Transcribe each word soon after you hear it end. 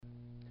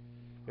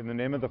In the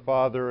name of the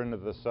Father, and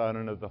of the Son,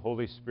 and of the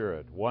Holy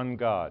Spirit, one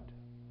God.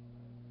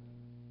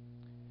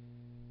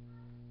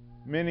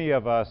 Many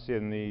of us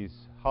in these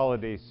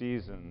holiday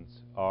seasons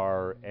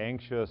are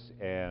anxious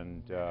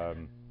and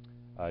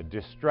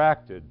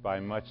distracted by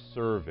much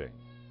serving.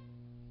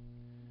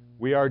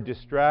 We are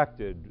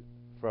distracted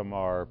from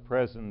the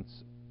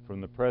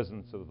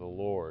presence of the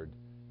Lord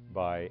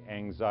by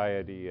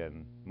anxiety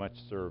and much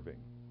serving.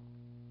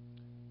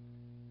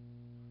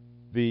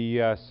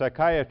 The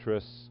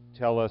psychiatrists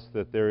tell us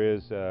that there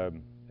is a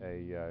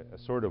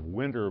sort of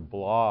winter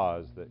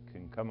blahs that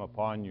can come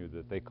upon you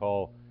that they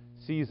call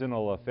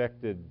seasonal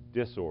affective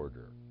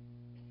disorder.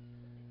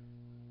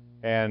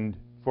 And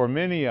for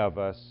many of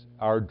us,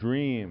 our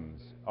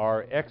dreams,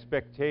 our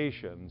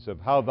expectations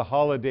of how the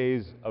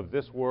holidays of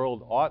this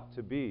world ought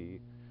to be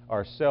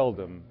are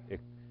seldom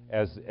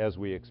as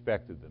we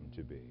expected them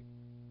to be.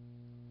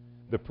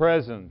 The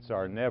presents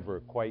are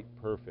never quite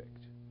perfect.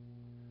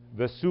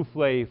 The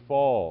souffle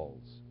falls,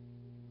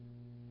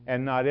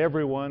 and not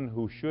everyone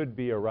who should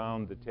be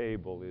around the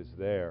table is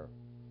there.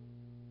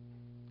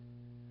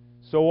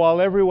 So while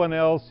everyone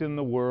else in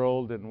the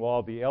world, and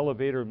while the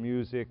elevator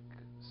music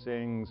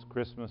sings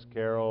Christmas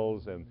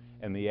carols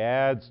and the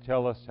ads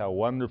tell us how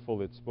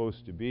wonderful it's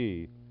supposed to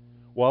be,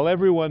 while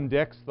everyone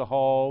decks the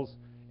halls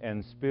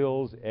and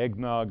spills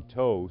eggnog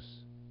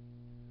toast,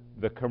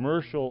 the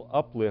commercial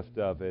uplift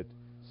of it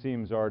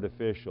seems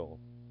artificial,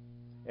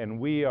 and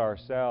we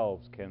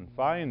ourselves can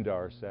find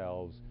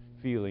ourselves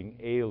feeling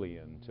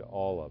alien to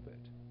all of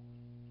it.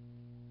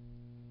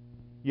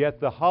 Yet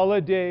the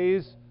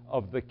holidays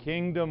of the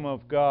kingdom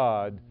of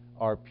God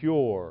are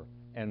pure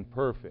and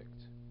perfect.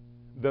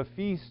 The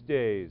feast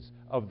days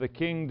of the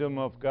kingdom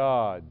of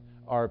God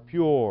are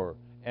pure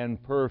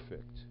and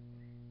perfect.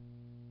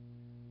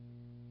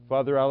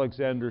 Father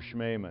Alexander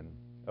Schmemann,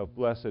 of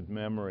blessed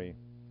memory,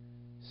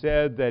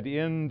 said that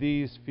in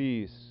these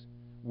feasts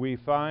we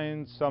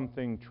find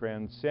something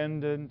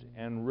transcendent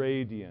and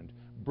radiant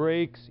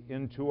breaks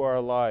into our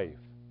life,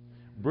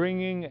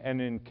 bringing an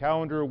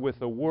encounter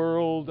with a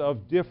world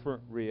of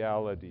different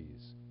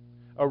realities,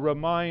 a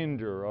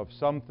reminder of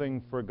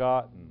something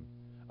forgotten,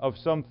 of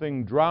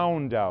something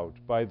drowned out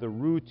by the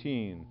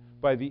routine,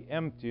 by the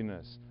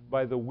emptiness,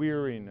 by the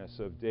weariness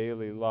of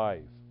daily life.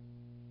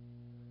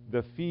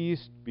 The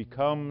feast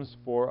becomes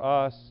for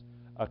us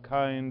a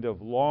kind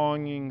of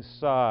longing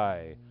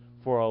sigh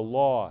for a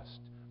lost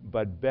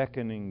but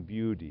beckoning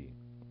beauty,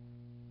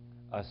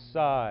 a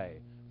sigh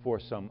for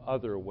some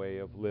other way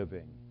of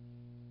living.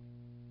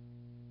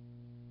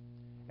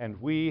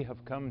 And we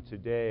have come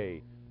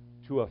today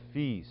to a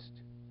feast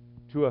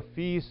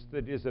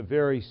that is a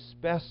very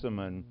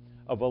specimen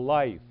of a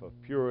life of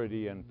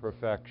purity and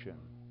perfection,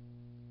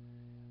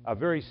 a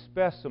very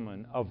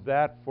specimen of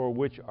that for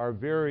which our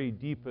very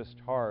deepest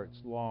hearts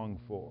long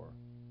for.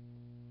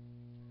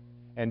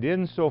 And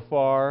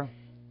insofar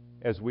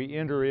as we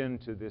enter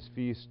into this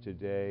feast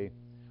today,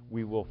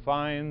 we will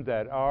find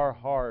that our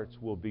hearts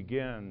will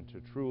begin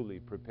to truly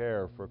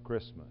prepare for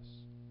Christmas.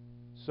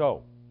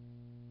 So,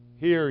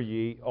 hear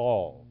ye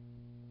all.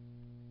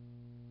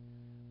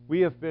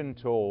 We have been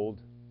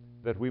told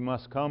that we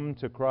must come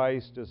to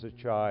Christ as a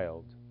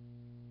child.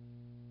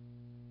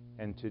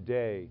 And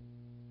today,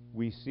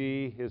 we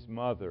see his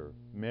mother,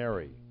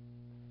 Mary,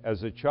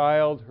 as a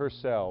child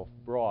herself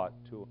brought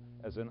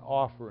as an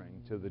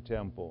offering to the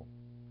temple.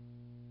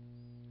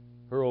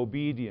 Her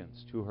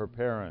obedience to her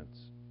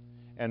parents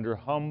and her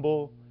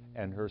humble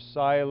and her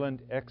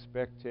silent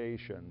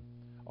expectation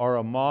are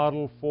a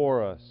model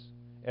for us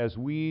as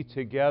we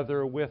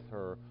together with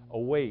her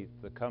await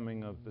the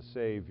coming of the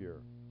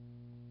Savior.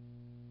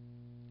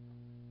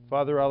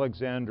 Father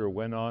Alexander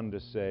went on to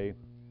say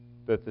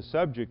that the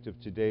subject of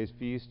today's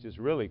feast is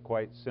really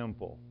quite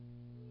simple.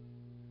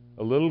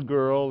 A little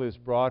girl is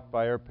brought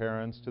by her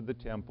parents to the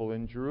temple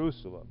in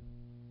Jerusalem.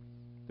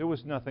 There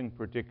was nothing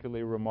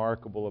particularly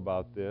remarkable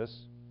about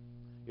this.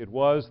 It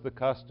was the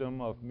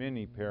custom of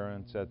many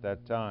parents at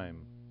that time.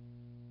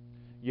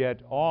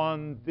 Yet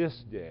on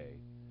this day,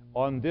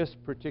 on this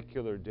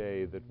particular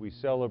day that we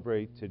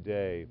celebrate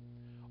today,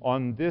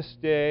 on this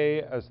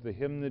day, as the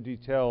hymnody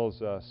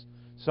tells us,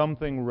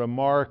 something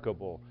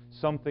remarkable,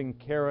 something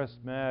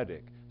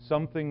charismatic,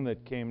 something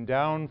that came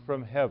down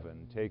from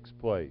heaven takes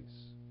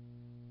place.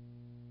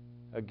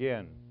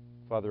 Again,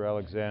 Father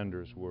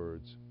Alexander's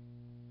words.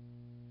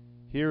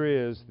 Here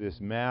is this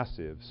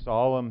massive,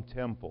 solemn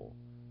temple,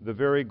 the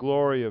very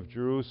glory of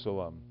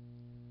Jerusalem.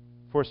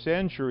 For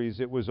centuries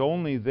it was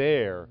only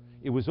there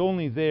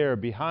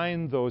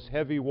behind those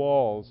heavy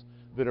walls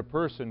that a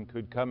person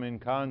could come in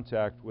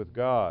contact with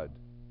God.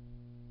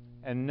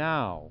 And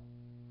now,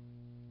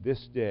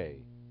 this day,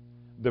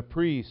 the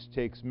priest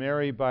takes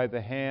Mary by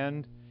the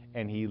hand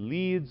and he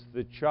leads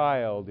the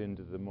child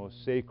into the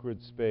most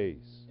sacred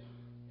space.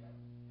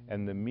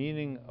 And the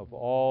meaning of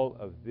all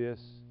of this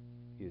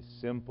is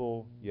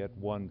simple yet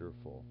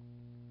wonderful.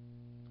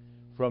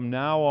 From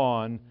now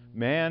on,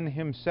 man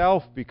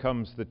himself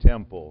becomes the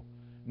temple.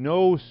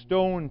 No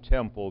stone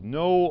temple,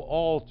 no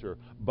altar,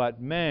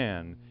 but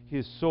man,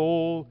 his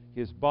soul,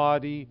 his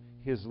body,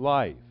 his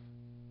life.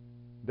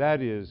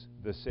 That is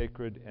the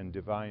sacred and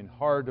divine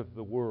heart of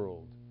the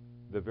world,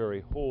 the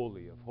very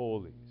Holy of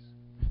Holies.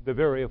 The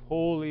very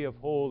Holy of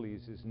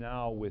Holies is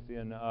now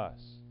within us.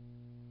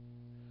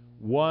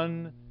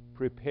 One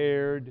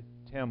prepared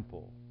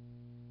temple,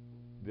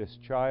 this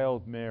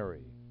child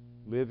Mary,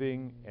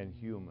 living and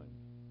human.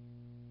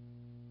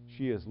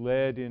 She is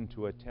led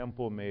into a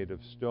temple made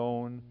of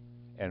stone,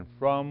 and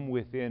from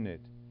within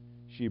it,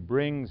 she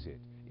brings it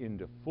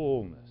into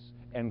fullness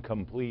and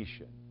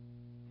completion.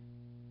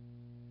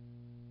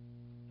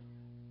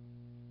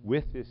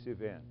 With this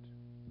event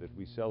that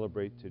we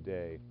celebrate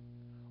today,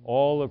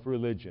 all of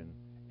religion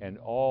and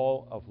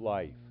all of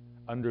life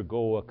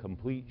undergo a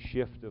complete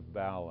shift of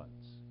balance.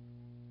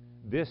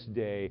 This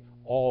day,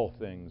 all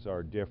things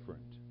are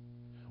different.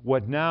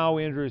 What now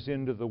enters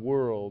into the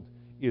world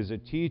is a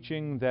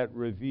teaching that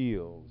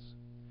reveals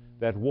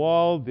that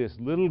while this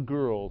little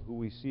girl who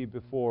we see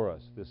before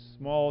us, this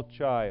small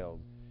child,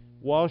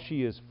 while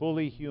she is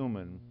fully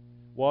human,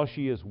 while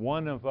she is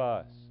one of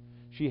us,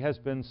 she has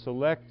been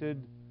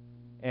selected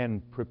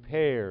and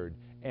prepared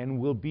and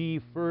will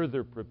be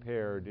further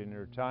prepared in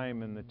her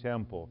time in the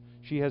temple.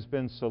 She has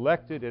been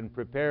selected and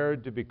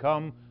prepared to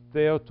become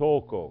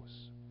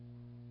Theotokos,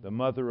 the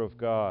Mother of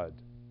God.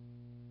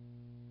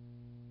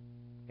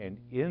 And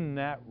in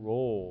that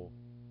role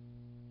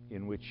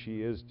in which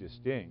she is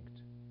distinct,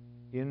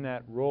 in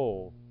that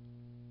role,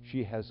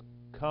 she has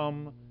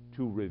come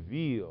to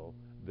reveal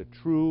the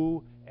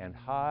true and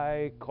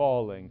high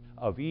calling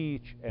of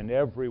each and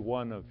every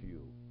one of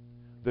you,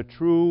 the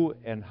true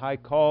and high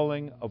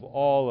calling of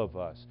all of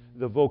us,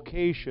 the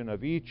vocation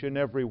of each and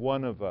every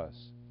one of us.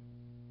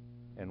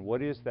 And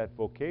what is that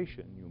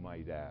vocation, you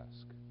might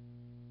ask?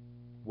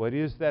 What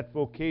is that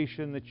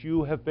vocation that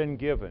you have been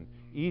given,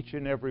 each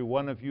and every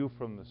one of you,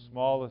 from the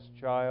smallest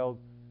child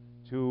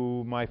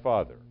to my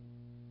father?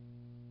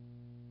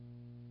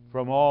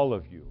 From all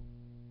of you,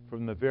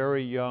 from the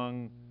very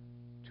young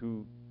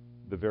to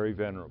the very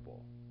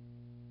venerable.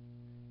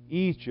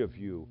 Each of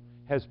you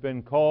has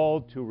been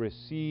called to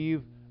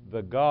receive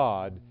the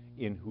God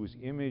in whose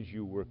image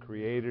you were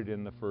created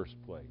in the first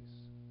place.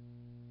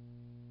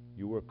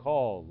 You were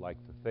called, like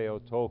the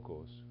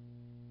Theotokos,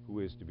 who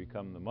is to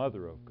become the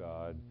Mother of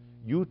God.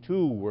 You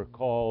too were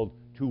called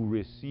to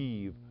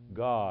receive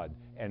God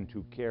and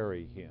to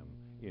carry him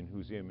in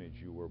whose image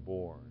you were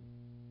born.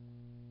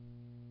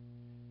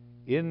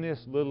 In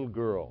this little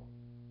girl,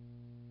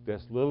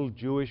 this little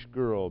Jewish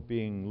girl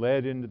being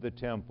led into the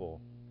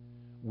temple,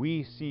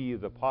 we see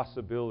the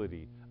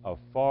possibility of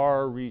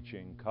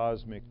far-reaching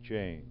cosmic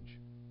change.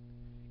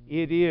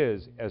 It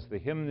is, as the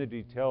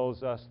hymnody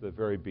tells us, the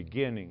very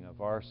beginning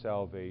of our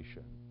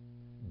salvation.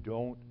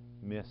 Don't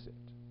miss it.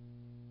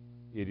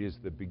 It is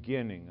the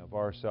beginning of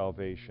our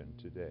salvation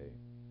today.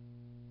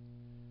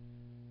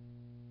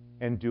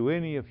 And do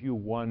any of you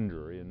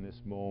wonder in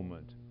this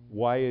moment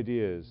why it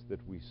is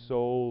that we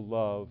so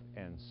love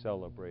and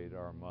celebrate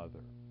our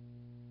mother?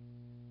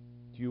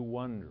 Do you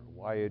wonder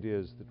why it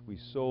is that we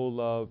so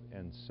love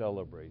and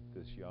celebrate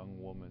this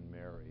young woman,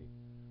 Mary,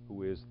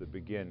 who is the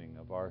beginning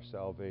of our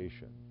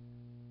salvation?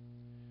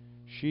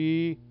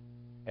 She,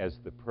 as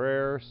the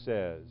prayer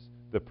says,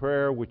 the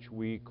prayer which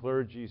we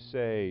clergy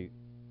say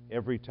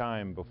every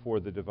time before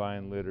the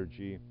Divine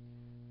Liturgy,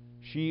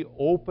 she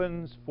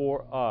opens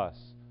for us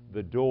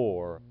the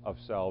door of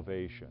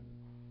salvation.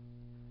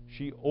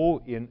 She,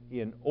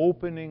 in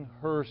opening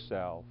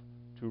herself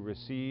to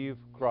receive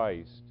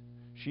Christ,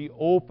 she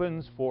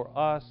opens for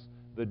us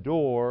the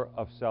door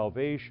of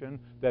salvation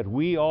that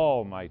we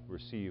all might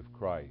receive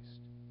Christ.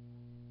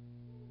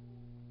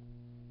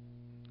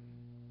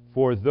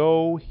 For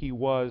though he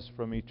was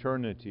from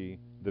eternity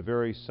the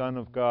very Son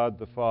of God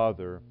the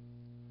Father,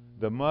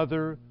 the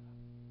Mother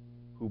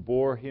who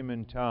bore him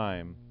in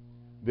time,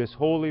 this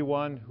Holy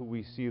One who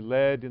we see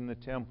led in the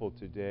temple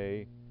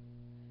today,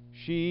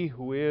 she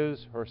who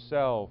is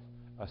herself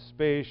a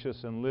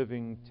spacious and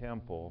living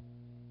temple,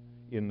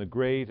 in the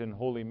great and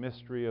holy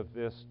mystery of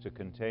this to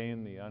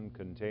contain the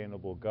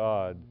uncontainable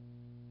God,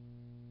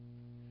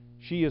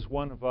 she is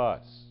one of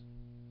us.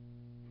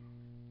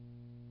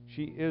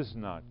 She is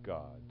not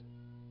God.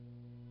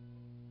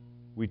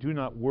 We do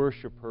not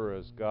worship her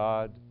as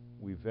God.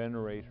 We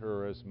venerate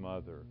her as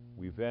Mother.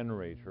 We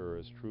venerate her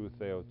as true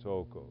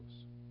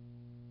Theotokos.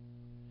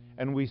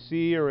 And we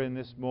see her in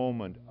this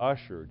moment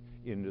ushered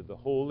into the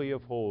Holy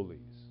of Holies.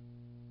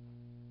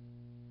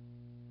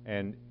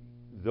 And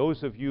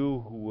those of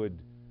you who would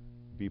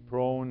be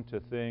prone to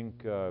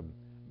think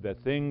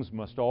that things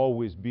must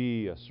always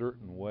be a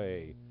certain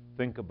way,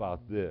 think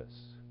about this.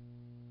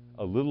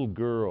 A little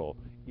girl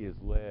is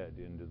led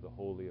into the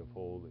Holy of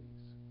Holies.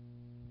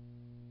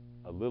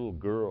 A little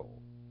girl,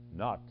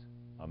 not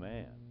a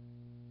man.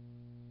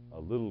 A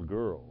little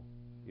girl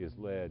is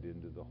led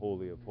into the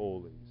Holy of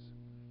Holies.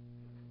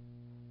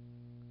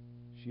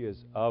 She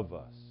is of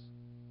us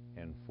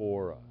and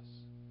for us.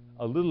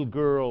 A little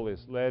girl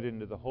is led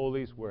into the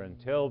holies where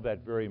until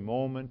that very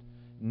moment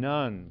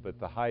none but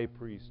the high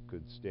priest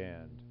could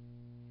stand.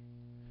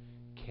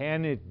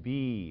 Can it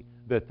be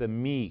that the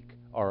meek,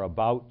 are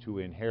about to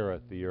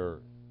inherit the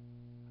earth.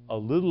 A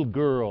little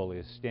girl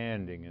is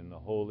standing in the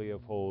Holy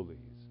of Holies.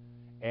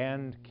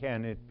 And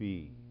can it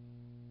be?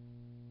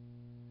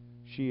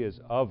 She is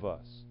of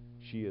us.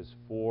 She is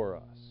for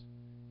us.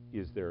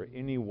 Is there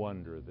any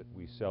wonder that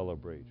we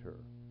celebrate her?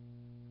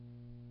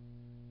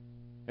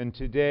 And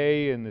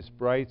today, in this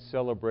bright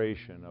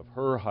celebration of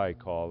her high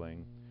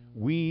calling,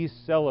 we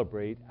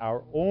celebrate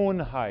our own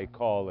high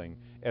calling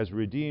as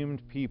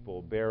redeemed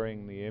people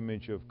bearing the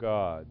image of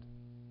God.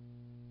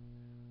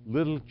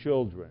 Little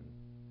children,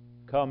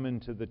 come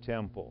into the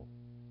temple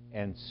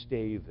and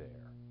stay there.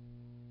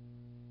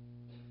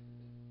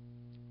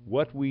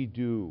 What we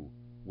do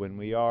when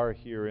we are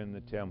here in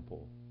the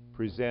temple,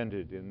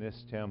 presented in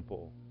this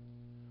temple,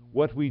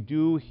 what we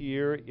do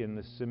here in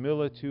the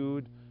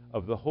similitude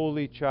of the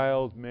Holy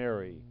Child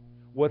Mary,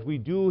 what we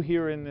do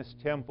here in this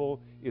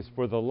temple is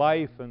for the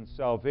life and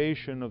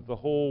salvation of the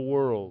whole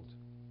world.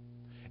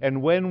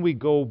 And when we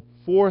go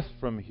forth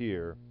from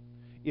here,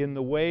 in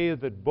the way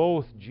that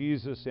both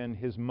Jesus and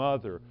his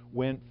mother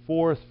went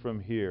forth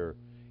from here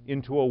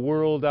into a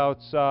world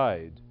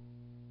outside,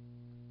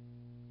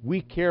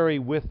 we carry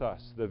with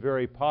us the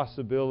very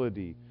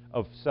possibility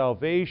of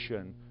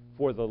salvation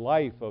for the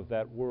life of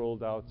that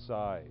world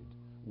outside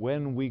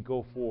when we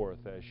go forth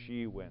as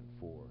she went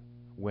forth,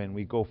 when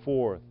we go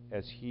forth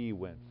as he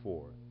went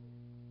forth.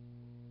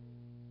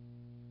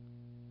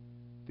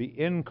 The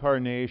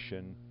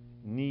incarnation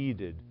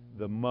needed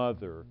the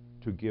mother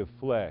to give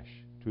flesh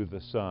to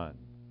the Son.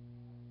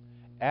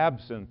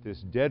 Absent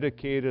this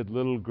dedicated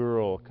little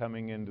girl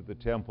coming into the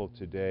temple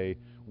today,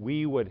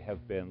 we would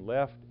have been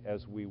left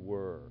as we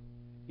were,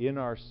 in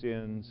our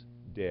sins,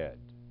 dead,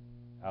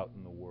 out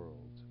in the world.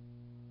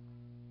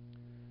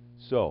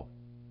 So,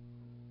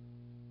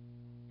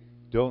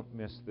 don't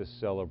miss this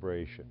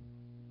celebration.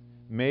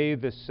 May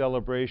this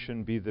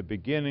celebration be the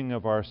beginning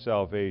of our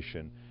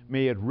salvation.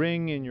 May it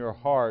ring in your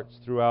hearts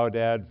throughout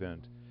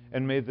Advent,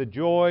 and may the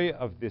joy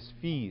of this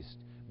feast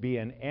be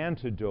an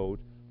antidote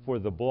for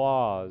the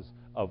blahs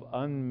of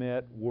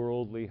unmet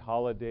worldly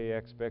holiday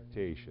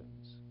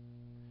expectations.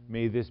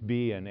 May this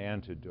be an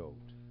antidote.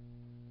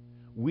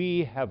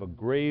 We have a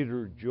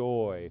greater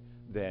joy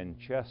than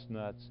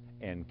chestnuts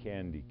and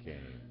candy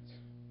canes.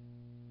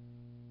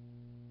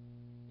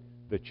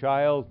 The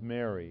child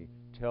Mary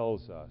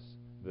tells us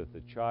that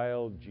the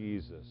child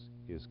Jesus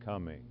is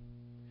coming.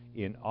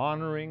 In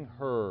honoring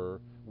her,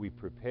 we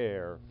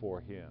prepare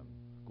for him.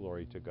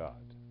 Glory to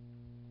God.